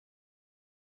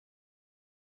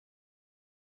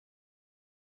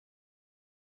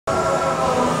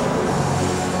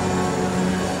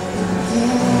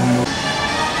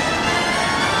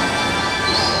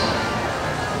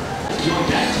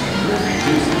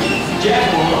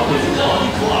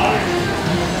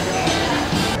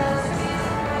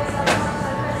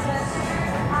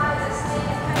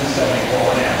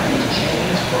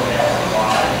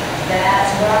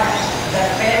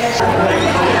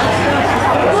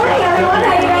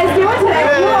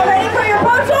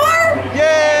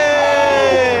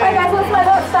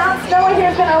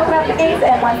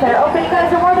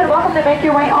make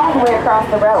your way all the way across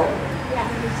the road.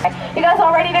 You guys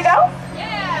all ready to go?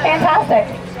 Yeah! Fantastic.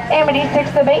 Amity 6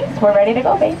 to base. We're ready to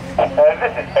go, base.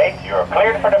 This is base. You're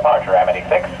cleared for departure, Amity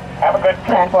 6. Have a good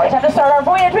trip. 10-4. Time to start our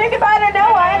voyage. Wave goodbye to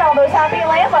Noah and all those happy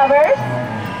land lovers.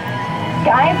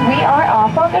 Guys, we are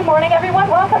off. Well, good morning, everyone.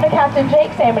 Welcome to Captain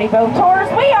Jake's Amity Boat Tours.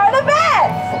 We are the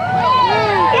best!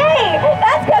 Yay!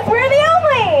 That's because we're the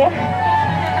only!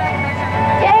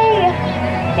 Yay!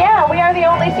 Yeah, we are the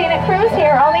only scenic cruise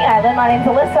here on the island. My name's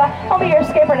Alyssa. I'll be your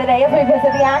skipper today as we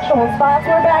visit the actual spots.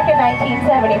 We're back in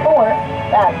 1974.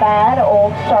 That bad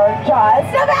old shark Jaws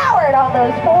devoured all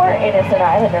those poor innocent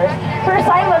islanders. For a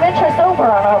sign of interest over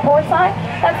on our port side,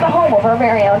 that's the home of our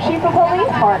very own chief of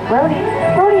police, Martin Brody.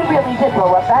 Brody really did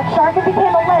blow up that shark and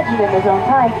became a legend in his own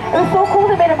time. It was so cool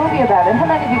they made a movie about it. How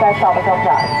many of you guys saw the film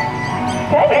Jaws?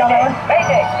 Good, you know.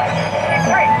 Mayday!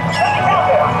 3, out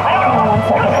there! Hang on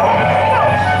 1 second.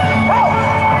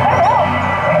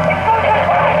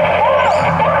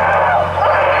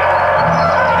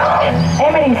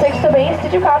 Amity 6 to base,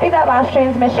 did you copy that last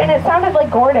transmission? It sounded like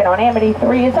Gordon on Amity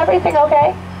 3. Is everything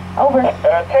okay? Over.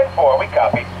 10-4, we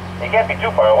copy. He can't be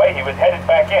too far away. He was headed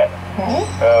back in. Okay.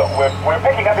 We're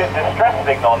picking up his distress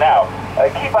signal now.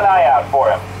 Keep an eye out for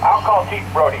him. I'll call Chief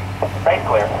Brody. Base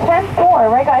clear. 10-4,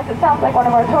 right guys? It sounds like one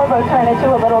of our tour boats ran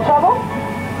into a little trouble.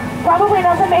 Probably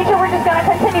nothing major. We're just going to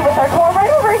continue with our tour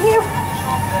right over here.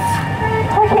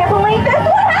 I can't believe this.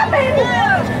 What happened?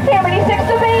 Amity 6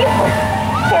 to base.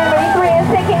 Amity 3 is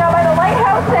sinking out by the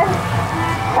lighthouse, and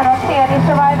I don't see any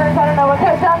survivors. I don't know what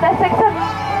goes on that 6 of...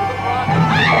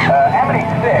 Amity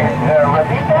 6,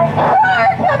 repeat that?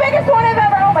 It's the biggest one I've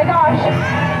ever... Oh my gosh.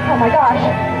 Oh my gosh.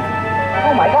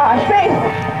 Oh my gosh. Base.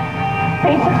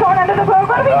 Base is going under the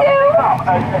boat. What do we do?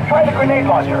 Try the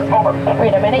grenade launcher. Over.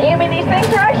 Wait a minute. You mean these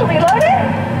things are actually loaded?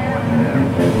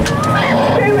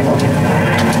 Shoot.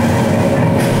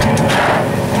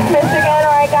 Missed again.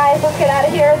 All right, guys. Let's get out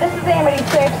of here. This is Amity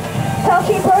 6. Tell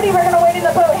Chief Brody we're going to wait in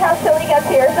the boathouse till he gets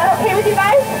here. Is that okay with you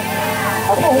guys?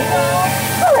 Okay.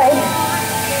 All right.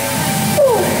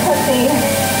 Whew. Let's see.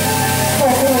 Where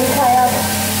can we tie up?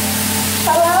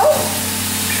 Hello?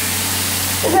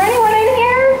 Is there anyone in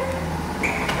here?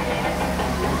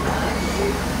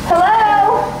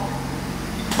 Hello?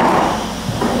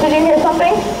 Did you hear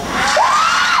something?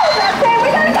 That's it. We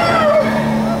gotta go!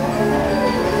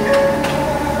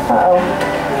 Uh-oh.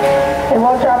 It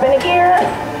won't drop into gear.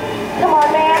 Come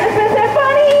on, man. This isn't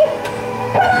funny.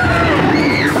 Come on!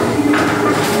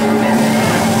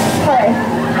 Alright.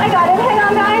 I got it. Hang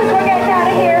on, guys. We're getting out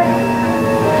of here.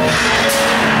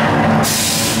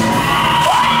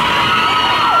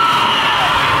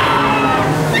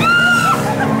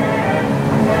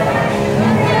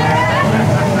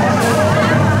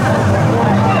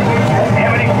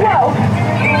 Whoa.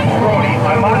 Brody,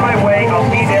 I'm on my way. I'll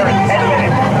be there in 10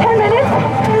 minutes. 10 minutes?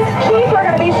 Chief, we're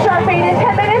going to be sharp bait in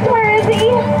 10 minutes. Where is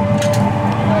he?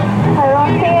 I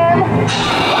don't see him.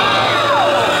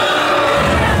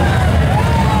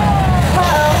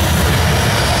 Uh-oh.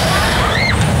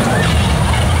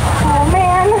 Oh,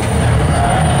 man.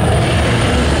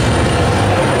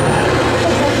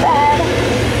 This is bad.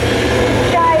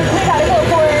 Guys, we gotta go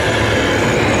for it.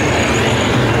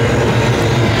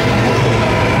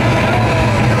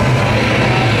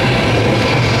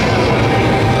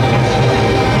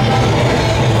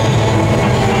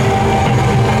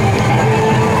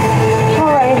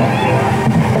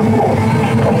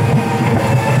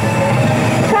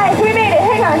 Guys, we made it.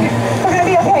 Hang on. We're going to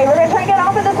be okay. We're going to try and get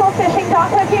off of this little fishing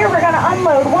dock up here. We're going to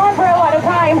unload one row at a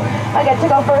time. I get to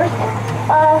go first.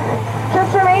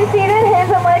 Just remain seated,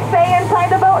 hands and legs stay inside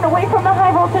the boat and away from the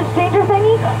high voltage danger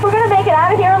thingy. We're going to make it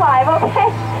out of here alive,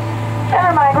 okay?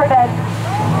 Never mind, we're dead.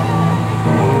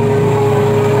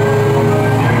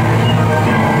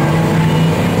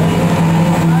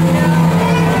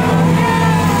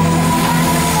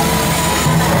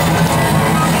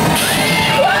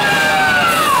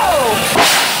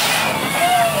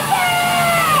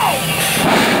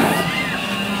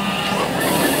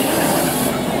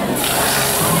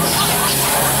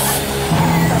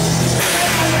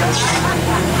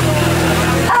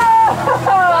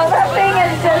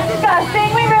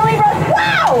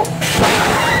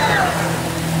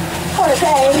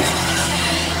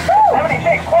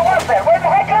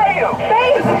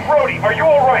 Brody, are you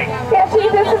all right? Yeah,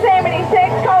 Chief, this is Amity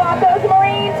 6. Call off those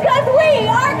Marines, because we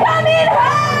are coming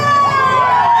home!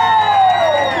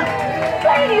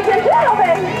 Ladies and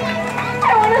gentlemen,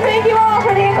 I want to thank you all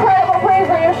for the incredible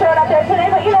bravery you showed up there today,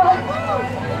 but you know,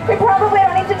 we probably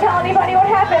don't need to tell anybody what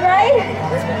happened, right?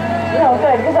 No,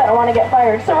 good, because I don't want to get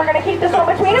fired, so we're going to keep this one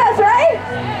between us, right?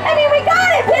 I mean, we got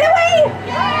it, didn't we?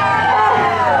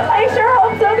 I sure hope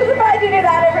because if I had to do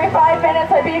that every 5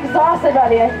 minutes, I'd be exhausted by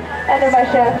the end of my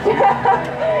shift.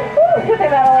 Woo, good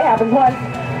thing that only happens once.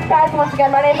 Guys, once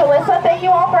again, my name's Alyssa. Thank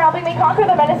you all for helping me conquer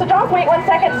the menace of Jaws. Wait 1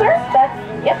 second, sir.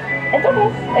 Yep, it's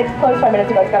okay. It's closed 5 minutes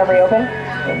ago. It's got to reopen.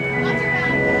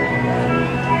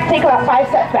 Take about 5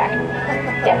 steps back.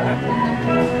 Yep.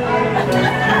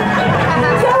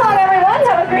 So long, everyone.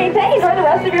 Have a great day. Enjoy the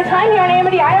rest of your time here on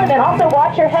Amity Island, and also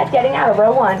watch your head getting out of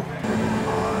row 1.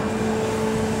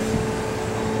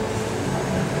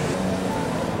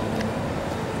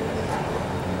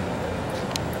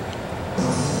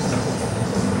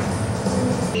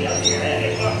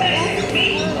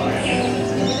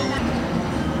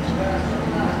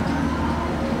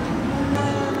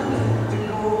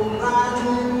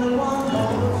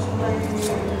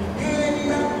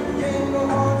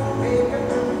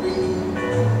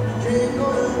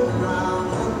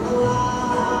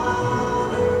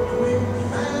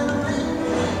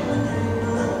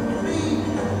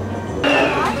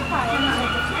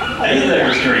 Hey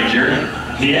there, stranger.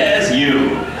 Yes,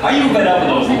 you. Are you fed up with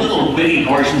those little bitty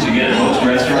portions you get at most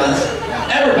restaurants?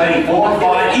 Ever pay $4,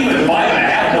 $5, even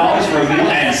 $5.50 for a meal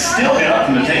and still get up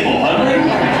from the table hungry?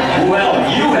 Well,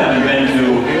 you haven't been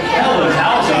to Helen's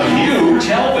House of Huge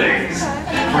Helpings.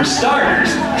 For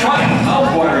starters, try a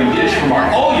mouth-watering dish from our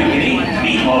all-you-can-eat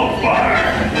meatloaf bar,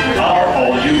 our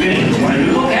all-you-can-eat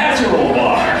noodle casserole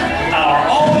bar, our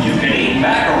all-you-can-eat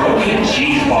macaroni and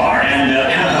cheese bar, and,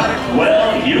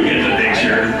 well, you get the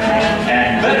picture.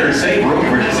 And better save room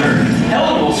for dessert.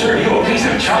 Helen will serve you a piece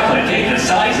of chocolate cake the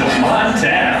size of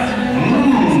Montana.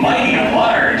 Mmm, mighty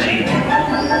large.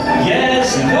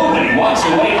 Yes, nobody walks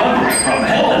away hungry from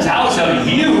Helen's House of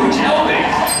Huge Helpings.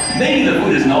 Maybe the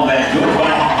food isn't all that good,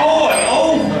 but boy,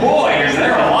 oh boy, is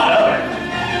there a lot of it.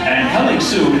 And coming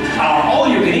soon, our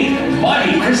all-you-can-eat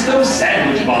Monte Cristo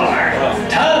sandwich bar.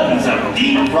 Tons of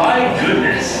deep-fried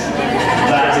goodness.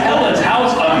 That's Helen's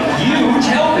House of Huge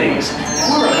Helpings.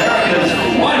 We're America's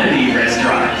quantity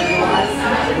restaurant.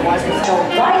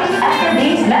 Right after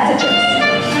these messages.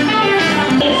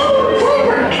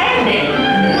 Super pending.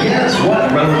 Guess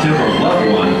what relative or loved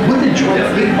one would enjoy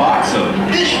a big box of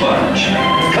fish fudge?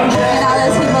 Come And all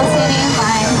those people standing in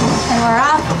line. And we're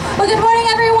off. Well, good morning,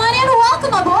 everyone, and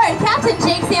welcome aboard Captain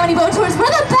Jake's Amity Boat Tours.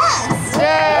 We're the best!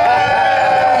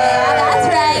 Yeah, that's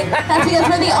right. That's because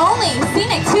we're the only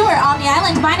scenic tour on the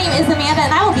island. My name is Amanda,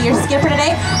 and I will be your skipper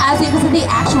today as we visit the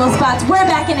actual spots. We're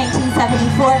back in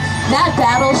 1974. That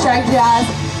battle shark jaws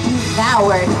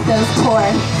devoured those poor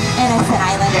innocent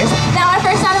islanders. Now, our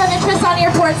first item of interest on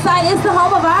your port side is the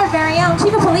home of our very own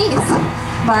Chief of Police,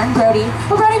 Martin Brody.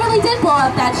 Well, Brody really did blow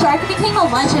up that shark. It became a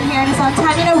legend here in his own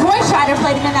time. You know, Roy Scheider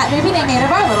played him in that movie they made of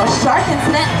our little shark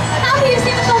incident. How many of you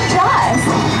seen the film Jaws?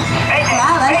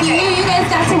 Wow, lucky you. You guys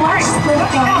got to watch the film.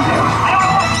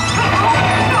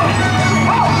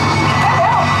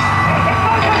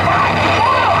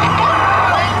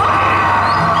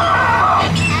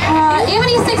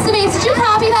 Amity 6 to base, did you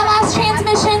copy that last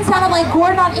transmission? Sounded like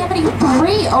Gordon on Amity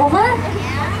 3, over?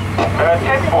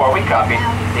 10-4, we copied.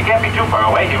 He can't be too far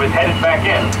away. He was headed back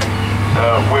in.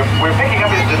 We're picking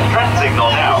up his distress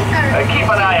signal now.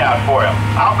 Keep an eye out for him.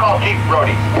 I'll call Chief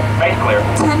Brody. Base clear.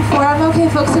 10-4, I'm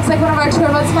okay, folks. Looks like one of our tour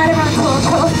boats might have run into a little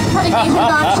trouble. Having even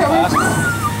gone, sure we're just...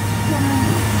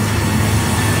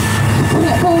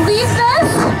 Can't believe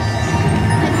this.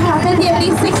 At the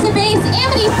Amity 6 to base,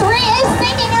 Amity 3 is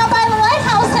sinking out by the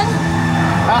lighthouse, and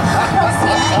I don't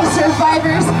see any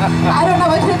survivors. I don't know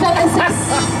what could have done this.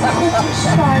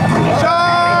 Shark.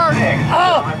 Shark!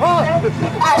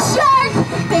 A shark!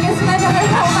 Biggest one ever.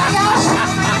 Oh my gosh.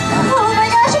 Oh my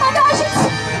gosh, oh my gosh.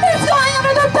 It's going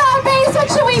under the bow base. What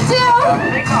should we do?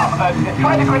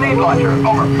 Try the grenade launcher.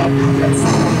 Over. Give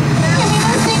me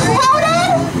this thing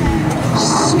loaded.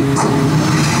 Shoot.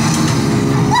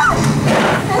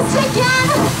 This again.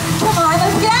 Come on,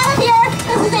 let's get out of here.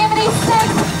 This is Amity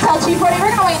 6. Tell Chief Brody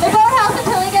we're going to wait in the boathouse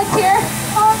until he gets here.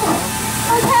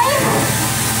 Okay?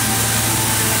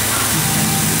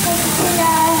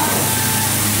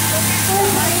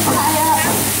 Tie up.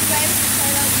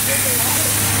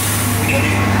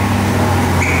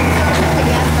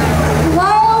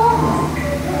 Hello?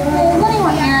 Is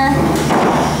anyone here?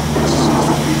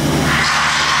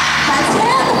 That's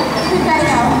him. We've got to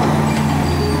go.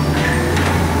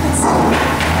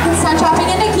 Let's start dropping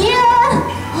into gear.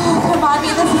 Oh, come on, me.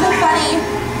 This isn't funny.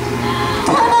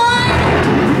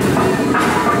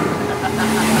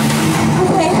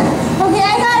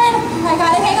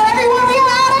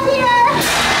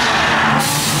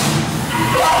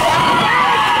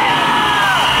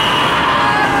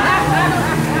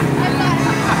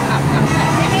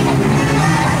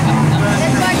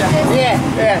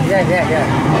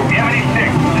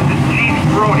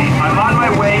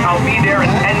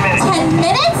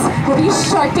 We'll be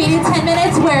shark bait in 10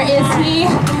 minutes. Where is he? I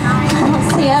don't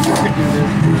see him.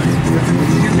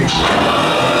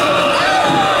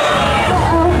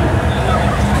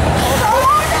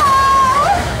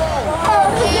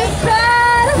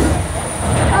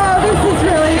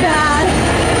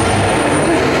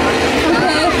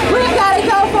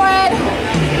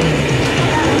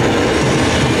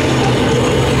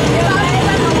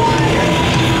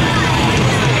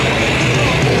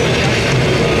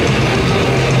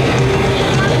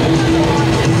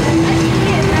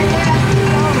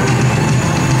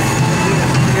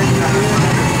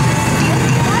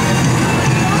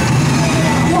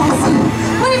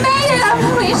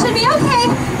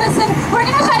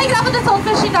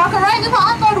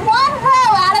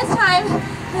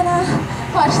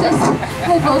 Watch this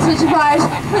high voltage barge.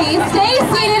 Please stay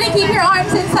seated and keep your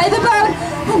arms inside the boat.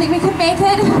 I think we can make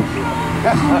it.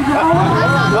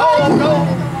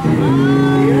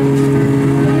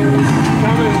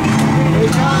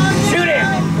 Shoot him!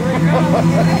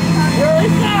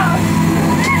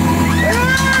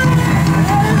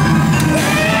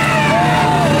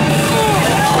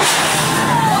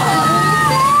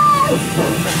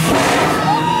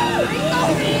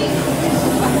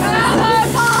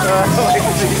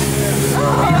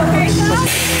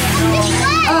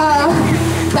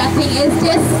 That thing is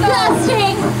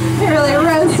disgusting. You really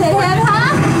roasted him,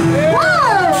 huh?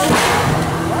 Whoa!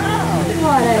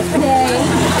 What a day.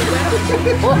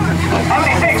 How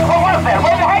many things? What was that?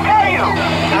 Where the heck are you?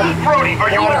 Brody,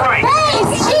 are you all right? Hey,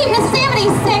 Chief, it's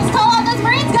 76. Call on those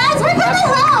Marines, guys. We're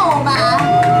coming home. Yeah.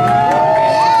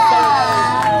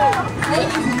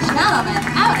 Ladies and gentlemen,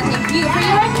 I want to thank you for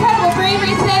your incredible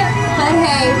bravery today. But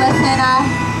hey, listen,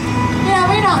 you know,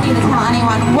 we don't need to tell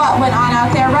anyone what went on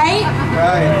out there, right?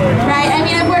 Right? I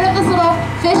mean, if word of this little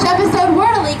fish episode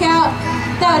were to leak out,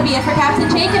 that would be it for Captain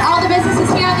Jake and all the businesses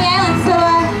here on the island. So,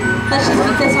 let's just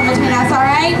keep this one between us,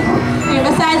 alright?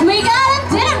 Besides, we got him,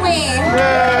 didn't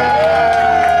we?